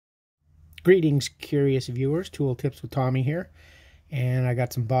Greetings, curious viewers. Tool Tips with Tommy here. And I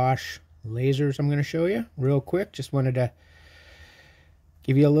got some Bosch lasers I'm going to show you real quick. Just wanted to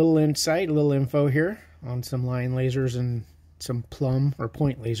give you a little insight, a little info here on some line lasers and some plumb or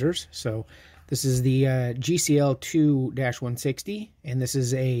point lasers. So this is the GCL2-160, and this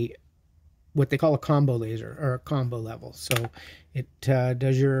is a what they call a combo laser, or a combo level. So it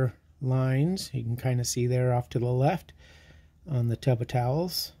does your lines. You can kind of see there off to the left on the tub of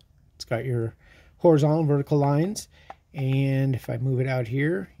towels. It's got your horizontal and vertical lines, and if I move it out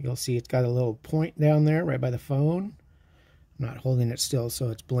here, you'll see it's got a little point down there right by the phone. I'm not holding it still, so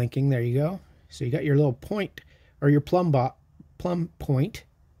it's blinking. There you go. So you got your little point, or your plumb point,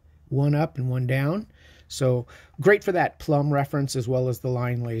 one up and one down. So great for that plumb reference as well as the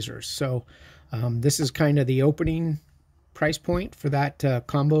line lasers. So this is kind of the opening price point for that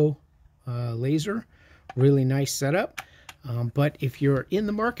combo laser. Really nice setup. But if you're in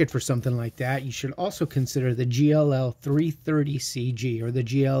the market for something like that, you should also consider the GLL3-330CG or the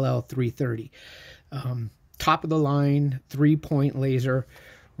GLL330. Top of the line, 3-point laser.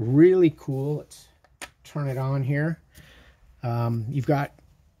 Really cool. Let's turn it on here. You've got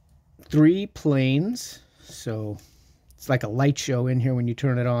 3 planes, so it's like a light show in here when you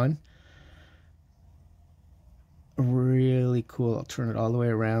turn it on. Really cool. I'll turn it all the way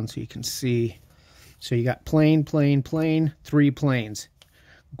around so you can see. So you got plane, plane, plane, 3 planes.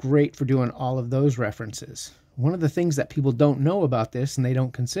 Great for doing all of those references. One of the things that people don't know about this and they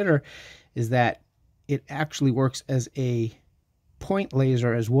don't consider is that it actually works as a point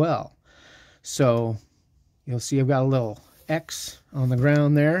laser as well. So you'll see I've got a little X on the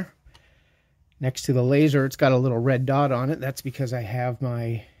ground there. Next to the laser, it's got a little red dot on it. That's because I have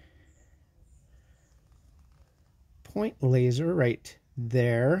my point laser right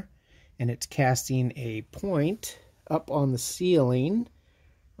there. And it's casting a point up on the ceiling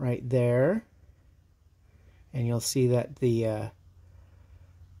right there. And you'll see that the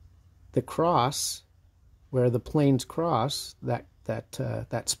cross, where the planes cross, that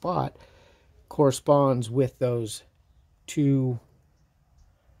spot corresponds with those 2.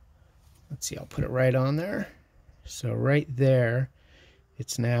 Let's see, I'll put it right on there. So right there,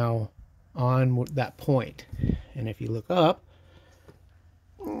 it's now on that point. And if you look up,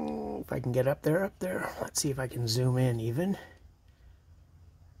 if I can get up there. Let's see if I can zoom in even.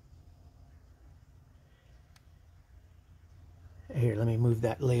 Here, let me move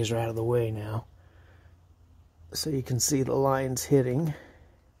that laser out of the way now, so you can see the lines hitting.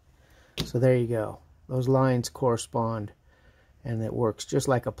 So there you go. Those lines correspond, and it works just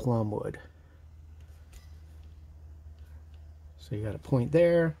like a plumb would. So you got a point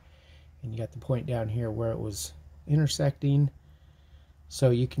there, and you got the point down here where it was intersecting.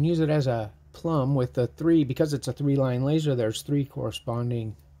 So you can use it as a plumb with the 3, because it's a 3-line laser, there's 3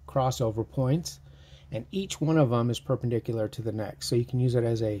 corresponding crossover points, and each one of them is perpendicular to the next. So you can use it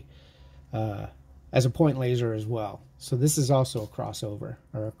as a point laser as well. So this is also a crossover,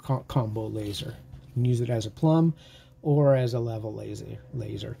 or a combo laser. You can use it as a plumb or as a level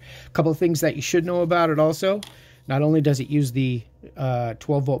laser. A couple of things that you should know about it also. Not only does it use the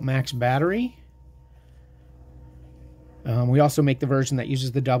 12-volt max battery, we also make the version that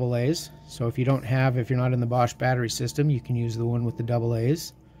uses the AA's. So if you're not in the Bosch battery system, you can use the one with the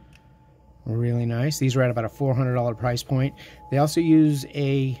AA's. Really nice. These are at about a $400 price point. They also use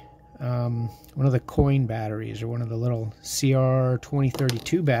a one of the coin batteries, or one of the little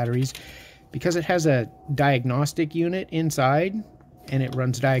CR2032 batteries, because it has a diagnostic unit inside and it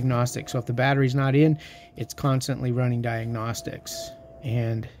runs diagnostics. So if the battery's not in, it's constantly running diagnostics.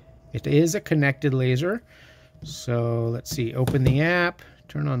 And it is a connected laser. So let's see, open the app,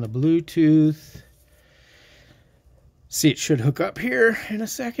 turn on the Bluetooth. See, it should hook up here in a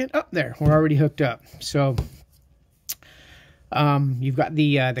second. Oh, there, we're already hooked up. So you've got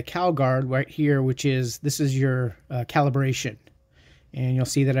the CalGuard right here, this is your calibration. And you'll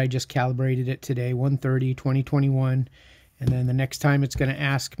see that I just calibrated it today, 1/30/2021. And then the next time it's going to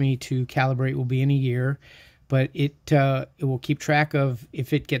ask me to calibrate will be in a year. But it will keep track of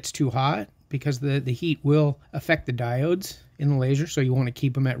if it gets too hot, because the heat will affect the diodes in the laser, so you want to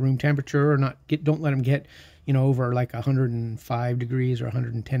keep them at room temperature, or don't let them get, over like 105 degrees or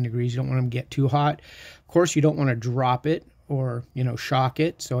 110 degrees. You don't want them to get too hot. Of course, you don't want to drop it or, shock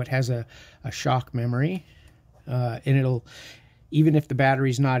it, so it has a shock memory. And it'll, even if the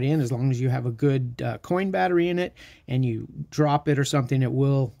battery's not in, as long as you have a good coin battery in it and you drop it or something, it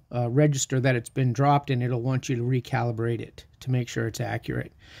will register that it's been dropped, and it'll want you to recalibrate it to make sure it's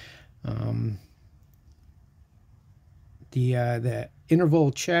accurate. The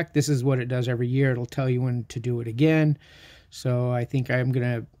interval check, this is what it does every year. It'll tell you when to do it again. So I think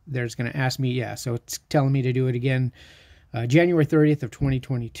there's gonna ask me, yeah, so it's telling me to do it again, January 30th of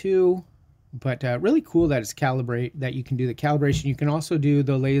 2022. But really cool that that you can do the calibration. You can also do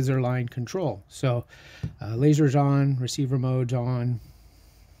the laser line control. So laser's on, receiver mode's on.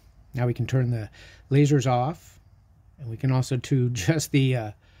 Now we can turn the lasers off, and we can also do just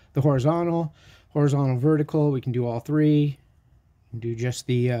the horizontal, vertical. We can do all three. We can do just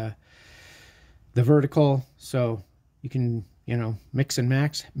the vertical. So you can, you know, mix and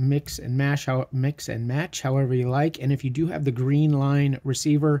match however you like. And if you do have the green line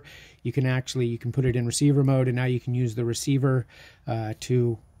receiver, you can put it in receiver mode, and now you can use the receiver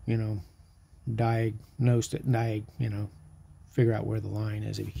to, you know, diagnose it, you know, figure out where the line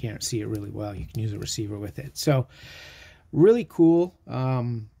is. If you can't see it really well, you can use a receiver with it. So really cool.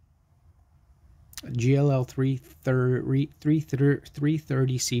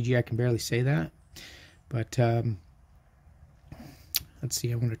 GLL3-330CG. I can barely say that, but let's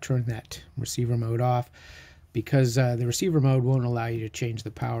see, I'm going to turn that receiver mode off, because the receiver mode won't allow you to change the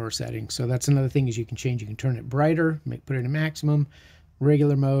power settings. So that's another thing is you can change. You can turn it brighter, put it in maximum,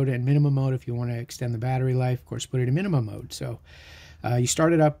 regular mode, and minimum mode if you want to extend the battery life. Of course, put it in minimum mode. So you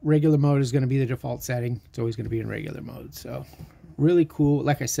start it up, regular mode is going to be the default setting. It's always going to be in regular mode. So really cool.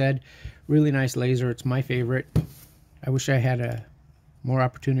 Like I said, really nice laser. It's my favorite. I wish I had more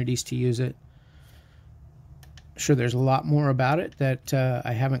opportunities to use it. Sure, there's a lot more about it that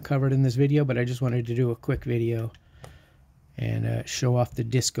I haven't covered in this video, but I just wanted to do a quick video and show off the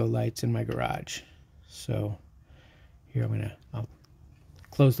disco lights in my garage. So here I'll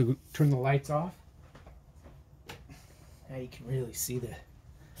turn the lights off. Now you can really see the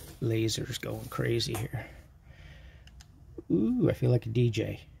lasers going crazy here. Ooh, I feel like a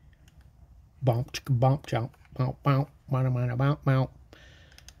DJ. Bump, chicka, bump, jump, bump, bump, bump, bump, bump.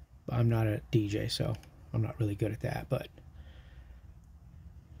 I'm not a DJ, so I'm not really good at that. But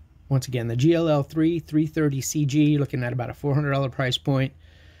once again, the GLL3-330CG, looking at about a $400 price point.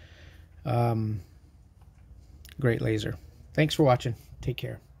 Great laser. Thanks for watching. Take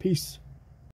care. Peace.